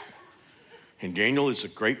 And Daniel is a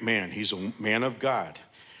great man. He's a man of God,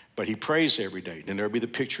 but he prays every day. Then there would be the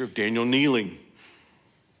picture of Daniel kneeling.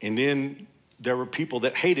 And then there were people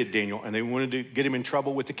that hated Daniel, and they wanted to get him in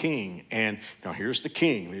trouble with the king. And now here's the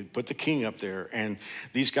king. They put the king up there, and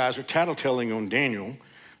these guys are tattletelling on Daniel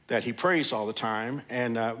that he prays all the time.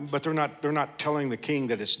 And but they're not telling the king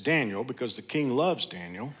that it's Daniel, because the king loves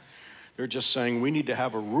Daniel. They're just saying we need to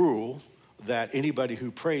have a rule that anybody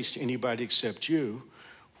who prays to anybody except you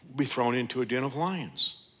will be thrown into a den of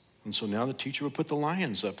lions. And so now the teacher would put the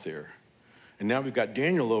lions up there, and now we've got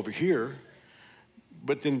Daniel over here.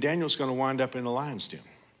 But then Daniel's going to wind up in the lion's den.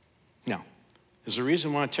 Now, there's a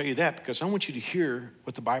reason why I tell you that, because I want you to hear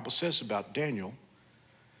what the Bible says about Daniel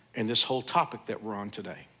and this whole topic that we're on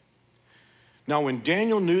today. Now, when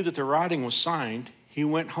Daniel knew that the writing was signed, he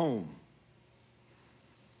went home.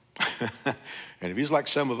 And if he's like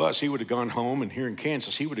some of us, he would have gone home, and here in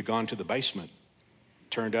Kansas, he would have gone to the basement,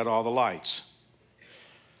 turned out all the lights.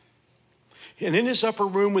 And in his upper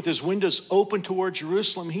room with his windows open toward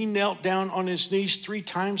Jerusalem, he knelt down on his knees 3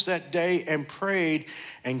 times that day and prayed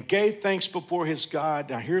and gave thanks before his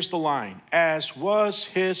God. Now here's the line, as was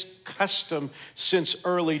his custom since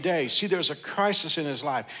early days. See, there's a crisis in his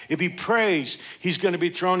life. If he prays, he's going to be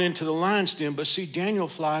thrown into the lion's den. But see, Daniel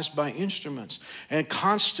flies by instruments and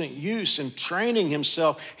constant use and training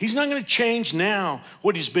himself. He's not going to change now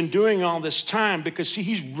what he's been doing all this time, because see,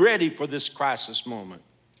 he's ready for this crisis moment.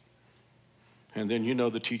 And then,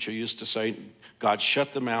 the teacher used to say, God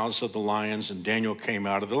shut the mouths of the lions and Daniel came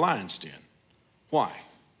out of the lion's den. Why?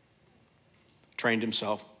 Trained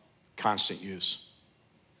himself, constant use.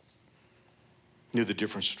 Knew the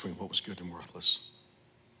difference between what was good and worthless.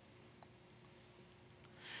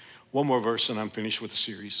 One more verse and I'm finished with the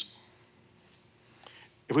series.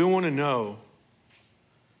 If we want to know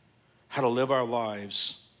how to live our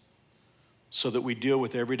lives so that we deal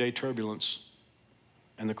with everyday turbulence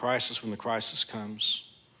and the crisis when the crisis comes,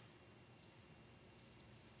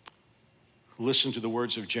 listen to the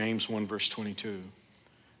words of James 1 verse 22.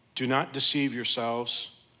 Do not deceive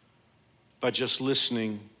yourselves by just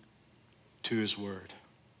listening to his word.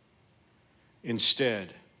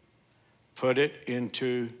 Instead, put it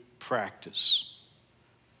into practice.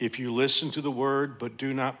 If you listen to the word but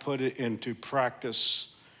do not put it into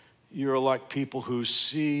practice, you're like people who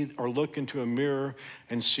see or look into a mirror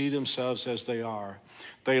and see themselves as they are.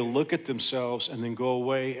 They look at themselves and then go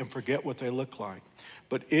away and forget what they look like.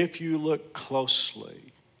 But if you look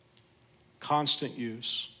closely, constant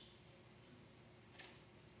use,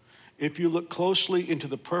 if you look closely into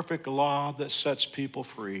the perfect law that sets people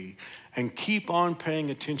free and keep on paying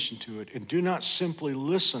attention to it and do not simply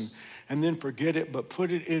listen and then forget it, but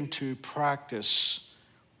put it into practice,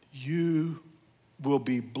 you will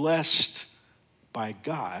be blessed by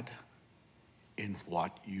God in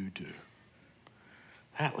what you do.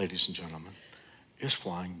 That, ladies and gentlemen, is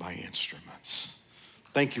flying by instruments.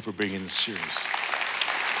 Thank you for being in this series.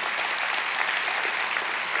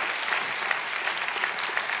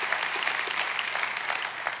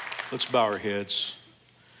 Let's bow our heads.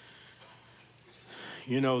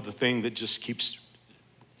 The thing that just keeps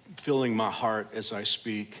filling my heart as I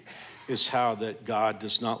speak is how that God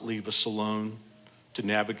does not leave us alone to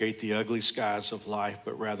navigate the ugly skies of life,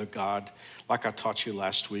 but rather God, like I taught you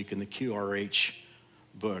last week in the QRH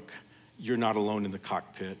book, you're not alone in the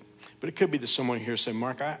cockpit. But it could be that someone here say,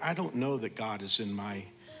 Mark, I don't know that God is I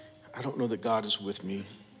don't know that God is with me.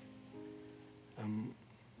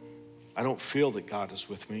 I don't feel that God is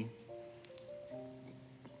with me.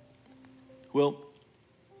 Well,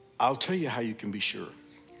 I'll tell you how you can be sure.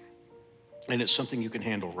 And it's something you can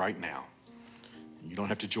handle right now. You don't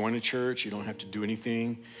have to join a church. You don't have to do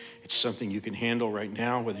anything. It's something you can handle right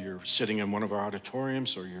now, whether you're sitting in one of our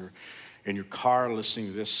auditoriums or you're in your car listening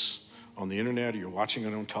to this on the internet or you're watching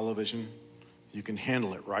it on television. You can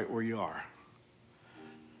handle it right where you are.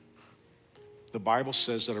 The Bible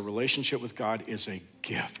says that a relationship with God is a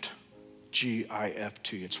gift.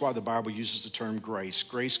 G-I-F-T. It's why the Bible uses the term grace.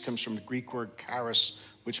 Grace comes from the Greek word charis,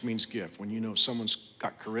 which means gift. When you know someone's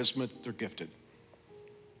got charisma, they're gifted.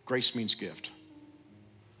 Grace means gift.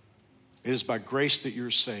 It is by grace that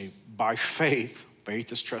you're saved. By faith,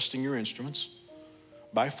 faith is trusting your instruments.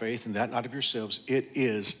 By faith, and that not of yourselves, it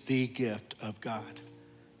is the gift of God.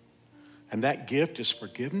 And that gift is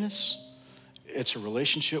forgiveness. It's a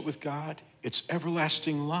relationship with God. It's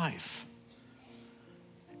everlasting life.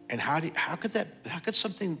 And how could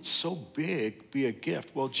something so big be a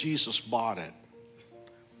gift? Well, Jesus bought it.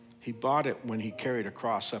 He bought it when he carried a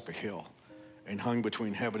cross up a hill and hung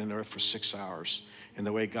between heaven and earth for 6 hours. And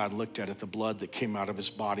the way God looked at it, the blood that came out of his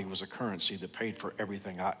body was a currency that paid for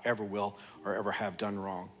everything I ever will or ever have done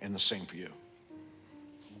wrong, and the same for you.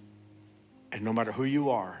 And no matter who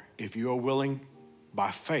you are, if you are willing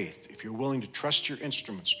by faith, if you're willing to trust your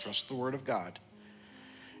instruments, trust the word of God,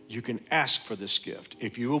 you can ask for this gift.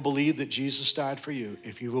 If you will believe that Jesus died for you,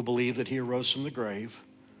 if you will believe that he arose from the grave,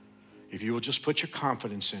 if you will just put your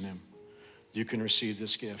confidence in him, you can receive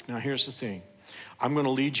this gift. Now, here's the thing. I'm going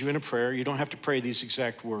to lead you in a prayer. You don't have to pray these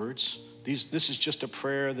exact words. This is just a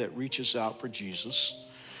prayer that reaches out for Jesus.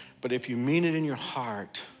 But if you mean it in your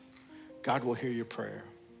heart, God will hear your prayer.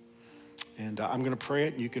 And I'm going to pray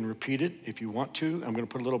it, and you can repeat it if you want to. I'm going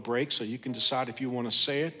to put a little break so you can decide if you want to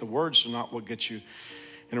say it. The words are not what gets you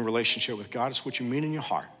in a relationship with God. It's what you mean in your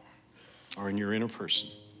heart or in your inner person.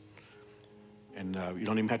 And you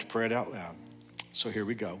don't even have to pray it out loud. So here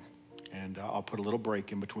we go. And I'll put a little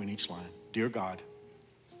break in between each line. Dear God,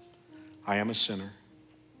 I am a sinner,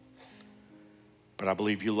 but I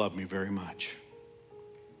believe you love me very much.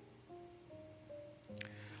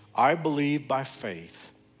 I believe by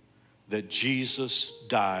faith that Jesus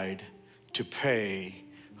died to pay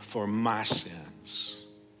for my sins.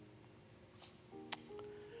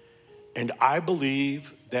 And I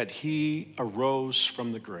believe that he arose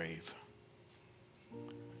from the grave.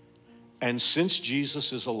 And since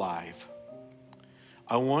Jesus is alive,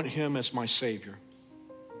 I want him as my Savior.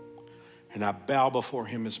 And I bow before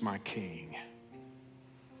him as my King.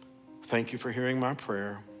 Thank you for hearing my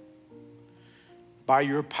prayer. By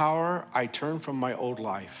your power, I turn from my old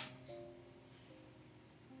life.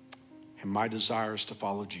 And my desire is to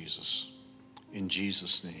follow Jesus. In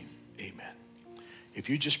Jesus' name, amen. If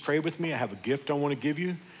you just pray with me, I have a gift I want to give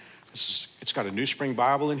you. It's got a NewSpring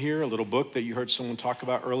Bible in here, a little book that you heard someone talk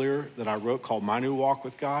about earlier that I wrote called My New Walk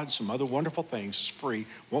with God, some other wonderful things. It's free,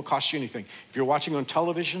 won't cost you anything. If you're watching on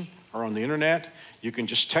television or on the internet, you can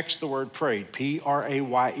just text the word PRAYED,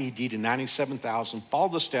 P-R-A-Y-E-D to 97,000. Follow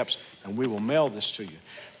the steps and we will mail this to you.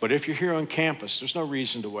 But if you're here on campus, there's no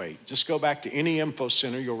reason to wait. Just go back to any info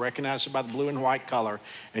center. You'll recognize it by the blue and white color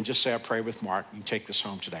and just say, I pray with Mark. You can take this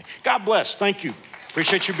home today. God bless. Thank you.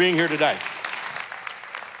 Appreciate you being here today.